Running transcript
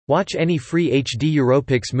Watch any free HD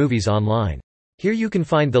Europix movies online. Here you can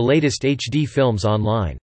find the latest HD films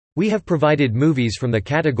online. We have provided movies from the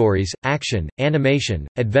categories, action, animation,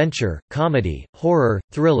 adventure, comedy, horror,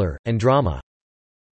 thriller, and drama.